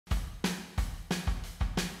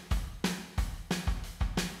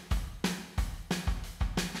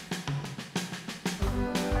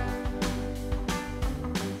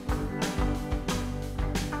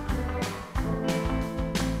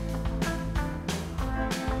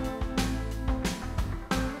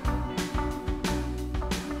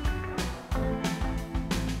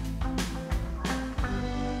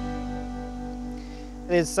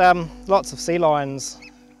There's lots of sea lions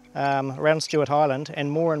around Stewart Island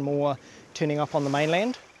and more turning up on the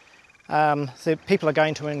mainland. So people are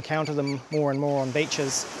going to encounter them more and more on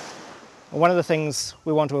beaches. One of the things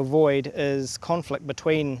we want to avoid is conflict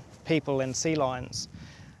between people and sea lions.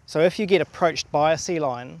 So if you get approached by a sea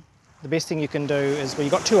lion, the best thing you can do is, well,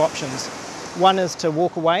 you've got two options. One is to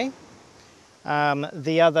walk away.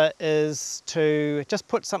 The other is to just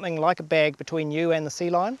put something like a bag between you and the sea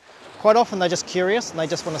lion. Quite often they're just curious and they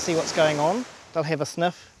just want to see what's going on. They'll have a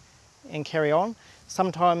sniff and carry on.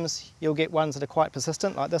 Sometimes you'll get ones that are quite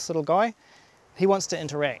persistent, like this little guy. He wants to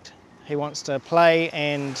interact. He wants to play,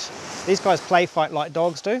 and these guys play fight like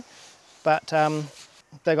dogs do, but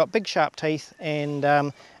they've got big sharp teeth, and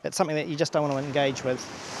it's something that you just don't want to engage with.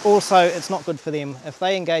 Also, it's not good for them. If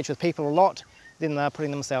they engage with people a lot, then they're putting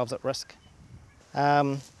themselves at risk.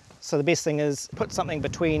 So the best thing is put something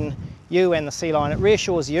between you and the sea lion. It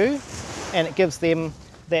reassures you and it gives them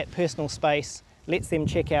that personal space, lets them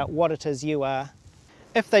check out what it is you are.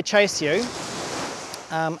 If they chase you,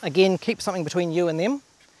 again, keep something between you and them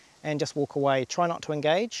and just walk away. Try not to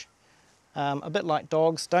engage. A bit like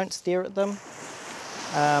dogs, don't stare at them.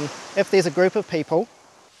 If there's a group of people,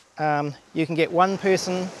 you can get one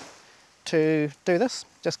person to do this.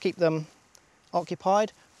 Just keep them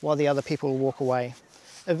occupied while the other people walk away.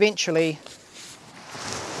 Eventually,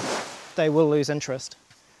 they will lose interest.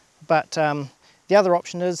 But the other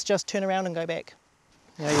option is just turn around and go back.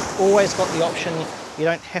 You know, you've always got the option. You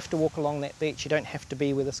don't have to walk along that beach. You don't have to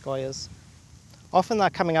be where this guy is. Often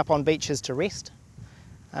they're coming up on beaches to rest.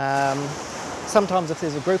 Sometimes if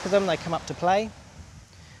there's a group of them, they come up to play.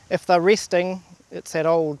 If they're resting, it's that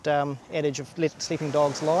old adage of let sleeping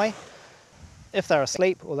dogs lie. If they're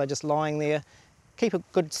asleep or they're just lying there, keep a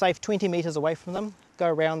good safe 20 metres away from them, go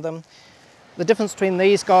around them. The difference between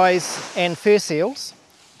these guys and fur seals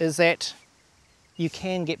is that you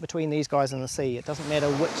can get between these guys and the sea. It doesn't matter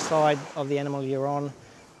which side of the animal you're on,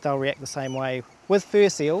 they'll react the same way. With fur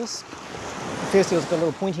seals, the fur seals got a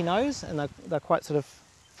little pointy nose and they're quite sort of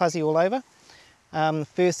fuzzy all over.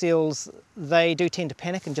 Fur seals, they do tend to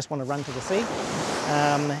panic and just want to run to the sea.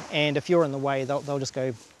 And if you're in the way, they'll just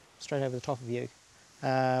go straight over the top of you.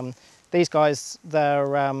 These guys,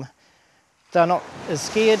 they're not as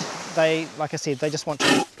scared. They, like I said, they just want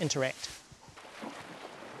to interact.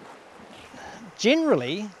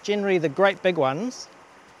 Generally the great big ones,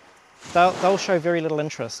 they'll show very little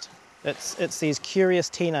interest. It's these curious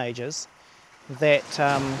teenagers that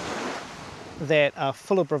are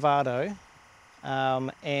full of bravado,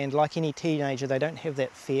 and like any teenager, they don't have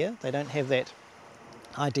that fear. They don't have that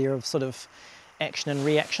idea of sort of action and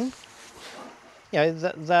reaction. You know,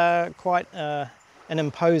 they're quite an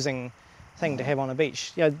imposing thing to have on a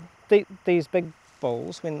beach. You know, these big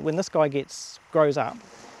bulls, when this guy grows up,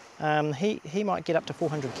 he might get up to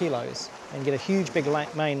 400 kilos and get a huge big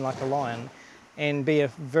mane like a lion and be a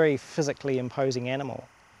very physically imposing animal.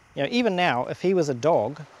 You know, even now, if he was a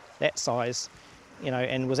dog that size, you know,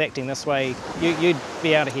 and was acting this way, you'd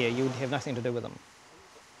be out of here. You would have nothing to do with them.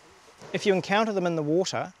 If you encounter them in the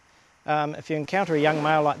water, if you encounter a young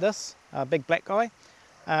male like this, a big black guy,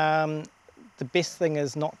 the best thing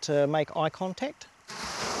is not to make eye contact.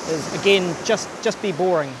 Again, just be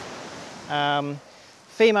boring.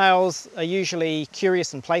 Females are usually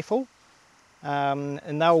curious and playful,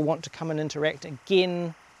 and they'll want to come and interact.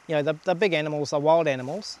 Again, you know, they're big animals, they're wild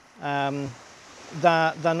animals.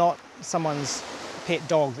 They're not someone's pet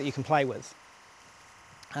dog that you can play with.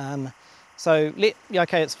 So,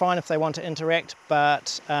 okay, it's fine if they want to interact,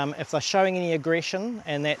 but if they're showing any aggression,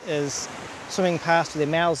 and that is swimming past with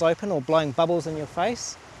their mouths open or blowing bubbles in your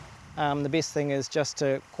face, the best thing is just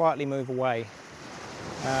to quietly move away.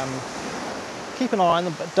 Keep an eye on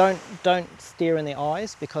them, but don't stare in their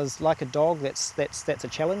eyes, because like a dog, that's a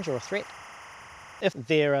challenge or a threat. If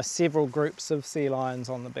there are several groups of sea lions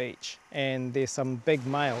on the beach and there's some big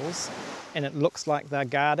males and it looks like they're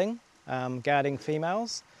guarding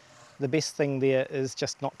females, the best thing there is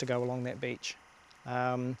just not to go along that beach.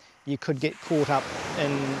 You could get caught up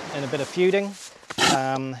in a bit of feuding,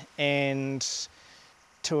 and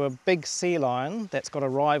to a big sea lion that's got a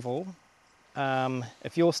rival,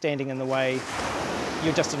 if you're standing in the way,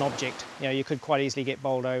 you're just an object. You know, you could quite easily get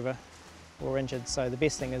bowled over or injured. So the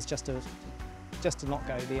best thing is just to not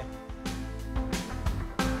go there.